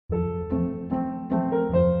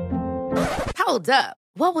Hold up.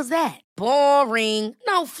 What was that? Boring.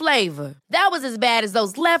 No flavor. That was as bad as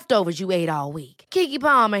those leftovers you ate all week. Keke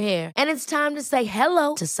Palmer here, and it's time to say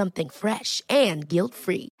hello to something fresh and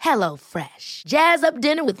guilt-free. Hello Fresh. Jazz up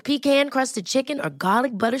dinner with pecan-crusted chicken or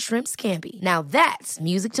garlic butter shrimp scampi. Now that's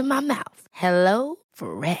music to my mouth. Hello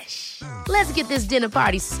Fresh. Let's get this dinner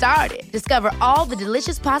party started. Discover all the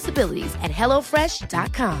delicious possibilities at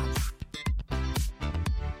hellofresh.com.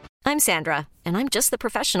 I'm Sandra, and I'm just the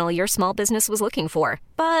professional your small business was looking for.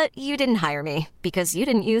 But you didn't hire me because you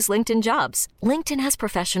didn't use LinkedIn Jobs. LinkedIn has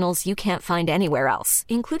professionals you can't find anywhere else,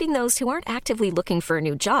 including those who aren't actively looking for a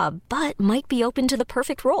new job, but might be open to the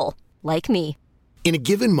perfect role, like me. In a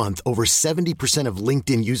given month, over 70% of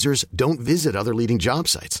LinkedIn users don't visit other leading job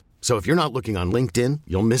sites. So if you're not looking on LinkedIn,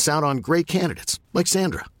 you'll miss out on great candidates like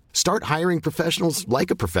Sandra. Start hiring professionals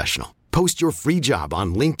like a professional. Post your free job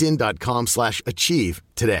on linkedin.com/achieve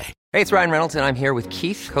today. Hey, it's Ryan Reynolds, and I'm here with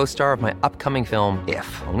Keith, co-star of my upcoming film,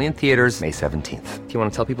 If, only in theaters May 17th. Do you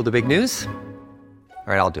want to tell people the big news?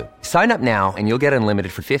 All right, I'll do it. Sign up now and you'll get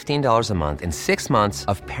unlimited for $15 a month and 6 months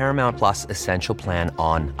of Paramount Plus Essential Plan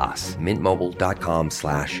on us.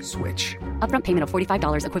 MintMobile.com/switch. Upfront payment of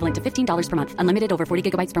 $45 equivalent to $15 per month. Unlimited over 40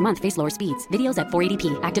 gigabytes per month. Face lower speeds. Videos at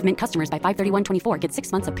 480p. Active Mint customers by 531.24 get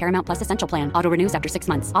 6 months of Paramount Plus Essential Plan. Auto renews after 6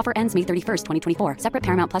 months. Offer ends May 31st, 2024. Separate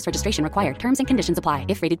Paramount Plus registration required. Terms and conditions apply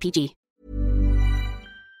if rated PG.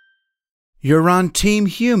 You're on Team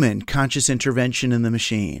Human, Conscious Intervention in the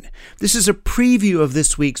Machine. This is a preview of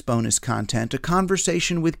this week's bonus content, a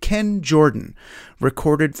conversation with Ken Jordan,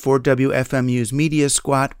 recorded for WFMU's Media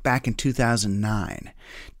Squat back in 2009.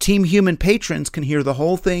 Team Human patrons can hear the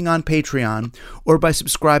whole thing on Patreon or by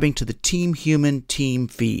subscribing to the Team Human team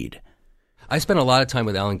feed. I spent a lot of time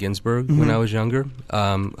with Allen Ginsberg when I was younger,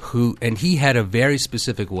 and he had a very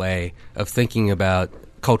specific way of thinking about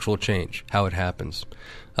cultural change, how it happens.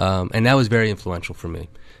 And that was very influential for me.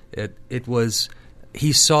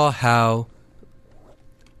 He saw how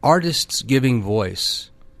artists giving voice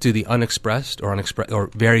to the unexpressed or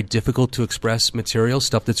very difficult to express material,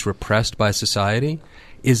 stuff that's repressed by society,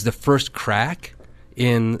 is the first crack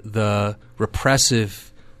in the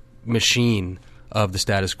repressive machine of the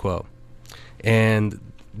status quo. And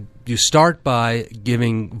you start by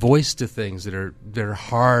giving voice to things that are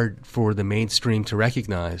hard for the mainstream to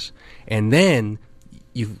recognize, and then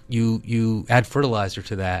you add fertilizer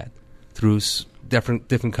to that through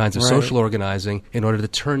different kinds of social organizing in order to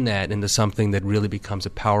turn that into something that really becomes a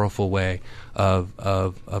powerful way of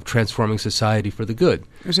transforming society for the good.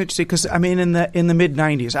 It was interesting because in the mid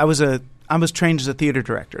 '90s, I was trained as a theater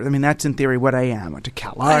director. I mean, that's in theory what I am. I went to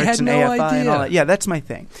Cal Arts and AFI idea. and all that. Yeah, that's my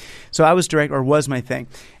thing. So I was was my thing,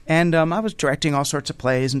 and I was directing all sorts of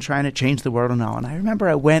plays and trying to change the world and all. And I remember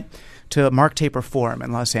I went to Mark Taper Forum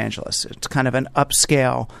in Los Angeles. It's kind of an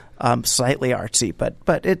upscale, slightly artsy, but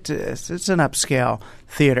it's an upscale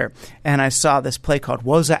theater. And I saw this play called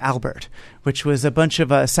Woza Albert, which was a bunch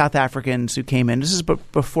of South Africans who came in. This is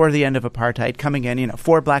before the end of apartheid, coming in,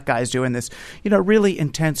 4 black guys doing this, really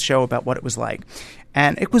intense show about what it was like.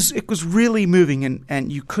 And it was really moving,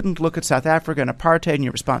 and you couldn't look at South Africa and apartheid and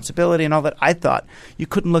your responsibility and all that. I thought you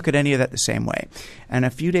couldn't look at any of that the same way. And a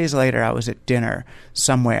few days later, I was at dinner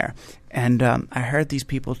somewhere, and I heard these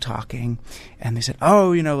people talking, and they said,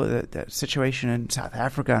 the situation in South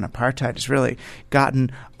Africa and apartheid has really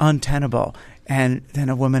gotten untenable. And then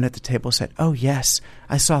a woman at the table said, "Oh, yes,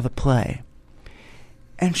 I saw the play."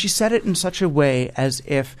 And she said it in such a way as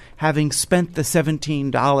if having spent the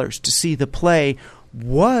 $17 to see the play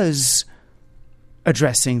was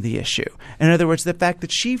addressing the issue. In other words, the fact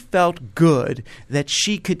that she felt good that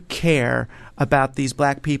she could care about these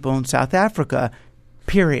black people in South Africa,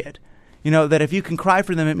 period. That if you can cry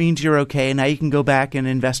for them, it means you're okay, and now you can go back and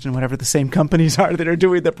invest in whatever the same companies are that are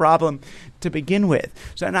doing the problem to begin with.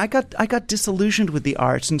 So, and I got disillusioned with the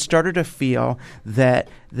arts and started to feel that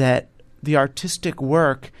the artistic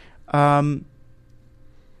work, in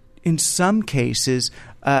some cases,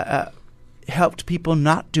 helped people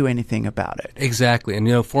not do anything about it. Exactly.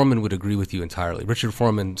 And, Foreman would agree with you entirely. Richard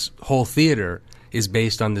Foreman's whole theater is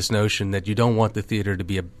based on this notion that you don't want the theater to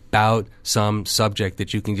be about some subject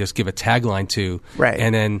that you can just give a tagline to. Right.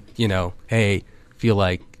 And then, hey, feel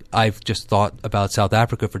like I've just thought about South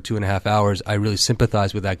Africa for 2.5 hours. I really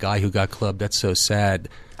sympathize with that guy who got clubbed. That's so sad.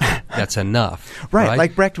 That's enough. Right.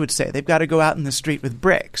 Like Brecht would say, they've got to go out in the street with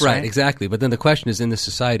bricks. Right, exactly. But then the question is, in this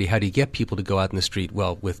society, how do you get people to go out in the street,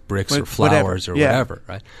 with bricks or flowers or whatever,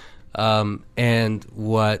 right? And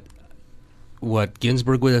what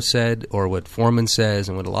Ginsberg would have said, or what Foreman says,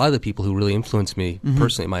 and what a lot of the people who really influenced me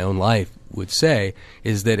personally in my own life would say,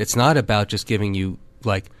 is that it's not about just giving you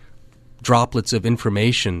droplets of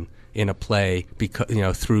information in a play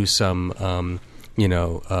because through some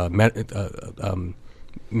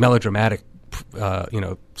melodramatic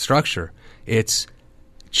structure. It's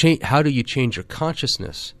how do you change your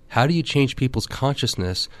consciousness? How do you change people's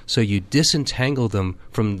consciousness so you disentangle them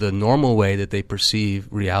from the normal way that they perceive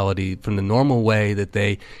reality, from the normal way that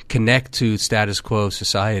they connect to status quo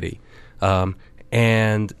society,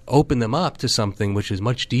 and open them up to something which is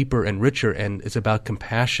much deeper and richer, and it's about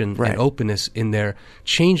compassion and openness in their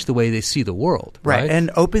change the way they see the world. Right.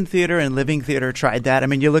 And Open Theater and Living Theater tried that. I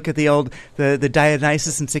mean, you look at the old the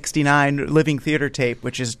Dionysus in '69 Living Theater tape,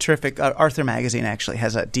 which is terrific. Arthur Magazine actually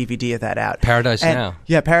has a DVD of that out. Paradise Now.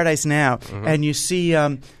 Yeah, Paradise Now. Mm-hmm. And you see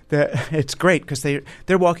it's great because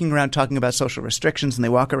they're walking around talking about social restrictions, and they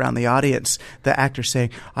walk around the audience, the actors saying,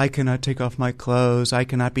 I cannot take off my clothes, I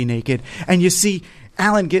cannot be naked. And you see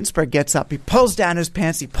Allen Ginsberg gets up, he pulls down his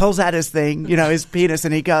pants, he pulls out his thing, his penis,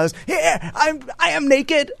 and he goes, "Here, I am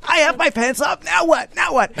naked, I have my pants up, now what?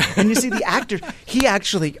 And you see the actor, he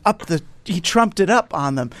actually he trumped it up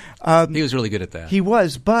on them. He was really good at that. He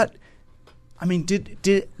was, but I mean, did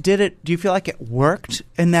it? Do you feel like it worked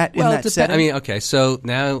in that setting? I mean, okay. So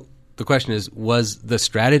now the question is: was the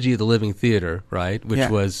strategy of the Living Theater, right, which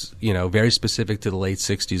was very specific to the late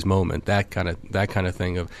 '60s moment, that kind of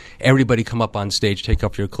thing of everybody come up on stage, take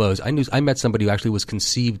off your clothes. I met somebody who actually was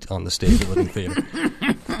conceived on the stage of the Living Theater.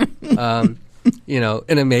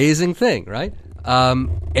 An amazing thing, right?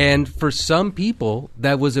 And for some people,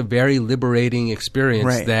 that was a very liberating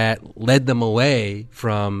experience that led them away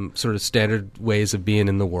from sort of standard ways of being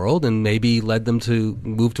in the world, and maybe led them to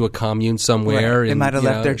move to a commune somewhere. Right. They might have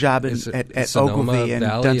left their job at Ogilvy and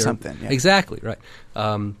done something. Yeah. Exactly, right.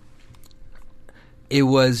 It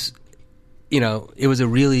was a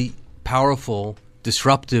really powerful,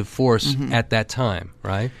 disruptive force at that time,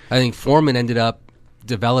 right? I think Foreman ended up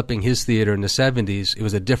developing his theater in the 70s. It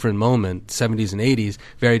was a different moment, 70s and 80s,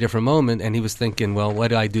 very different moment, and he was thinking, well, what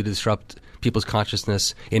do I do to disrupt people's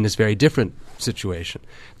consciousness in this very different situation?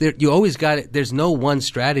 You always got it. There's no one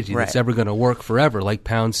strategy that's ever going to work forever. Like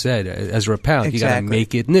Pound said, Ezra Pound, you got to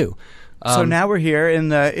make it new. So now we're here in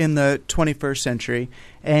the 21st century,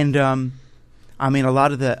 and I mean, a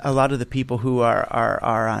lot of the people who are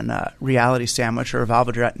on Reality Sandwich or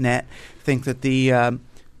Revolver.net think that the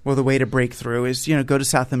way to break through is, go to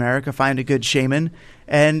South America, find a good shaman,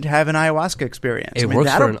 and have an ayahuasca experience. It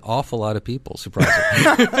works for an awful lot of people,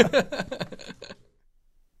 surprisingly.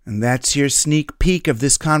 And that's your sneak peek of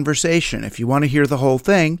this conversation. If you want to hear the whole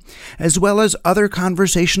thing, as well as other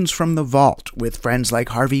conversations from the vault with friends like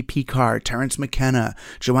Harvey Pekar, Terence McKenna,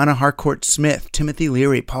 Joanna Harcourt Smith, Timothy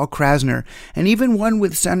Leary, Paul Krasner, and even one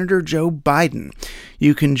with Senator Joe Biden,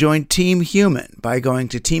 you can join Team Human by going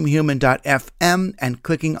to teamhuman.fm and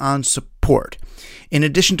clicking on support. In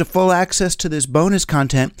addition to full access to this bonus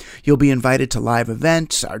content, you'll be invited to live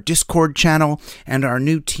events, our Discord channel, and our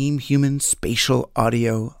new Team Human Spatial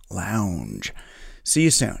Audio Lounge. See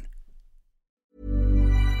you soon.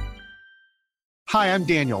 Hi, I'm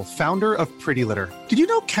Daniel, founder of Pretty Litter. Did you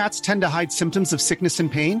know cats tend to hide symptoms of sickness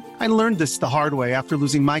and pain? I learned this the hard way after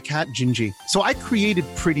losing my cat, Gingy. So I created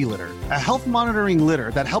Pretty Litter, a health monitoring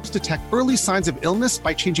litter that helps detect early signs of illness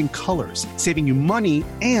by changing colors, saving you money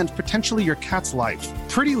and potentially your cat's life.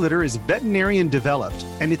 Pretty Litter is veterinarian developed,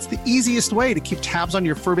 and it's the easiest way to keep tabs on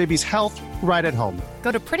your fur baby's health right at home.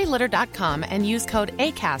 Go to prettylitter.com and use code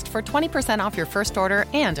ACAST for 20% off your first order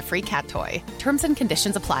and a free cat toy. Terms and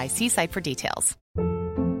conditions apply. See site for details.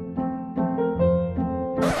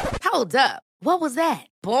 Hold up. What was that?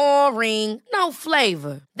 Boring. No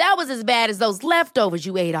flavor. That was as bad as those leftovers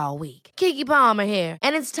you ate all week. Keke Palmer here,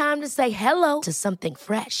 and it's time to say hello to something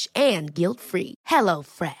fresh and guilt-free.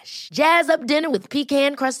 HelloFresh. Jazz up dinner with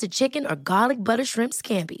pecan-crusted chicken or garlic butter shrimp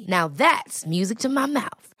scampi. Now that's music to my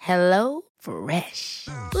mouth. HelloFresh.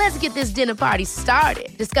 Let's get this dinner party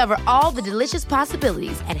started. Discover all the delicious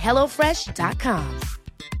possibilities at HelloFresh.com.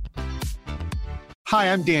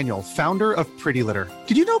 Hi, I'm Daniel, founder of Pretty Litter.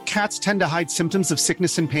 Did you know cats tend to hide symptoms of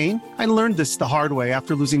sickness and pain? I learned this the hard way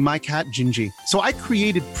after losing my cat, Gingy. So I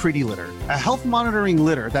created Pretty Litter, a health monitoring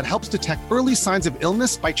litter that helps detect early signs of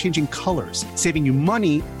illness by changing colors, saving you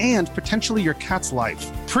money and potentially your cat's life.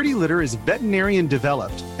 Pretty Litter is veterinarian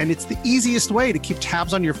developed, and it's the easiest way to keep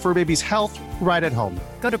tabs on your fur baby's health right at home.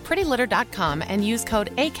 Go to prettylitter.com and use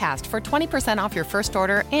code ACAST for 20% off your first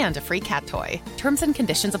order and a free cat toy. Terms and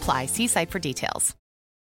conditions apply. See site for details.